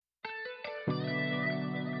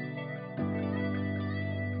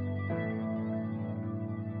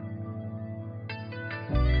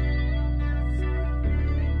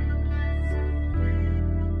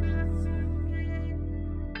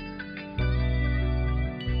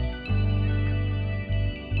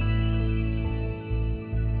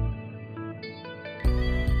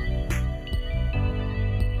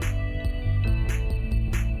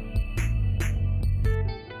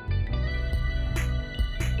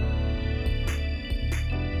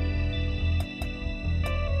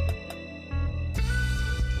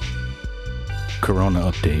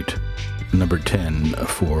Corona Update, number 10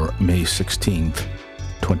 for May 16th,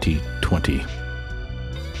 2020.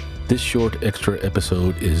 This short extra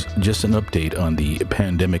episode is just an update on the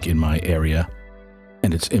pandemic in my area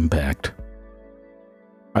and its impact.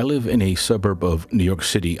 I live in a suburb of New York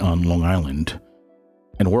City on Long Island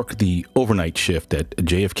and work the overnight shift at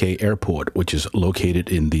JFK Airport, which is located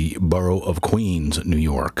in the borough of Queens, New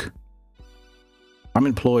York. I'm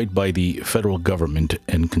employed by the federal government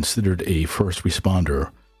and considered a first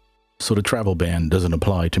responder, so the travel ban doesn't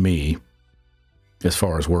apply to me as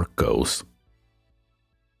far as work goes.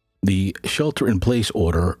 The shelter-in-place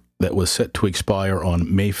order that was set to expire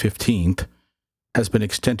on May 15th has been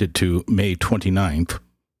extended to May 29th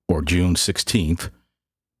or June 16th,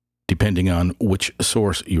 depending on which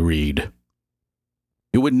source you read.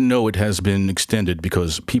 You wouldn't know it has been extended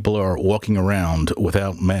because people are walking around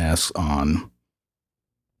without masks on.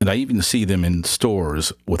 And I even see them in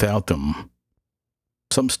stores without them.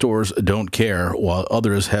 Some stores don't care, while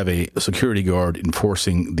others have a security guard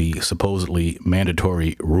enforcing the supposedly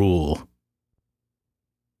mandatory rule.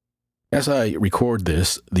 As I record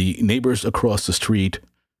this, the neighbors across the street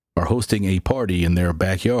are hosting a party in their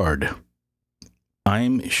backyard.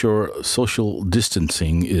 I'm sure social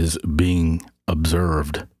distancing is being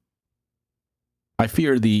observed. I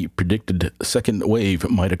fear the predicted second wave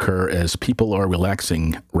might occur as people are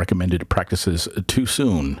relaxing recommended practices too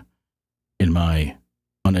soon, in my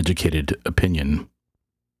uneducated opinion.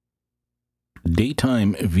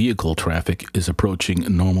 Daytime vehicle traffic is approaching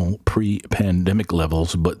normal pre-pandemic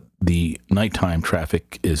levels, but the nighttime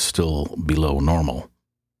traffic is still below normal.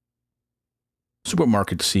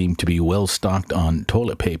 Supermarkets seem to be well stocked on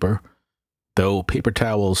toilet paper, though paper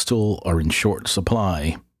towels still are in short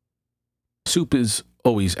supply. Soup is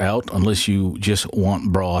always out unless you just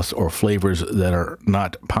want broth or flavors that are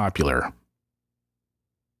not popular.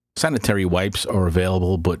 Sanitary wipes are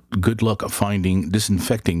available, but good luck finding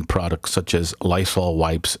disinfecting products such as Lysol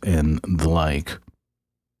wipes and the like.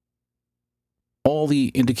 All the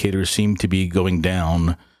indicators seem to be going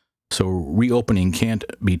down, so reopening can't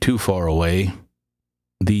be too far away.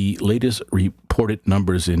 The latest reported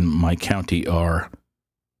numbers in my county are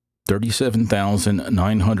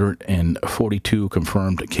 37,942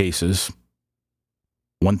 confirmed cases,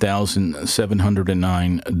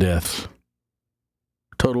 1,709 deaths.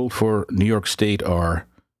 Total for New York State are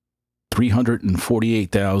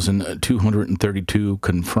 348,232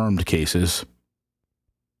 confirmed cases,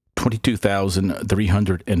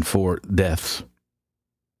 22,304 deaths.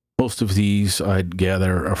 Most of these, I'd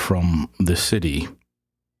gather, are from the city.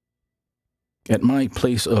 At my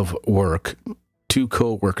place of work, 2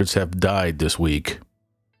 co-workers have died this week,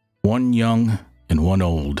 one young and one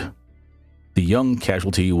old. The young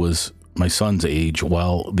casualty was my son's age,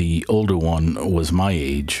 while the older one was my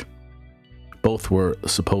age. Both were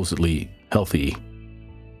supposedly healthy.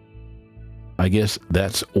 I guess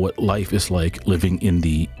that's what life is like living in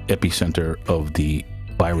the epicenter of the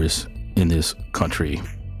virus in this country.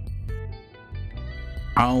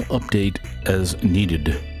 I'll update as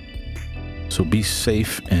needed. So be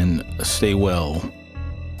safe and stay well.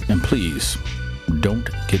 And please, don't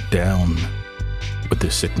get down with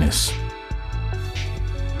this sickness.